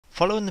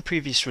Following the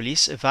previous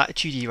release of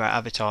Attitude Era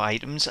avatar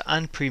items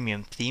and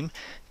premium theme,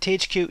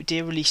 THQ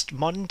Today released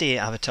modern day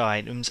avatar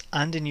items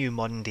and a new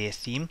modern day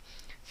theme.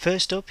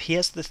 First up,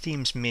 here's the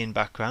theme's main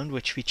background,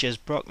 which features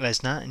Brock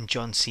Lesnar and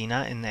John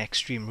Cena in the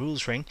Extreme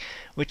Rules ring,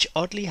 which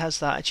oddly has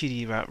the Attitude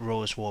Era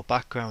Rose War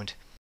background.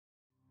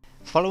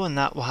 Following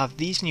that, we'll have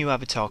these new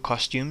avatar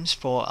costumes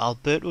for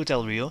Alberto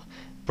Del Rio,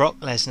 Brock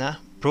Lesnar,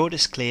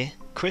 Brodus Clay,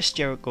 Chris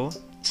Jericho,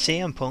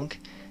 CM Punk,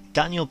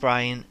 Daniel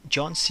Bryan,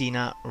 John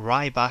Cena,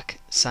 Ryback,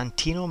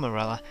 Santino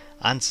Marella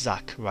and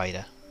Zack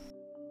Ryder.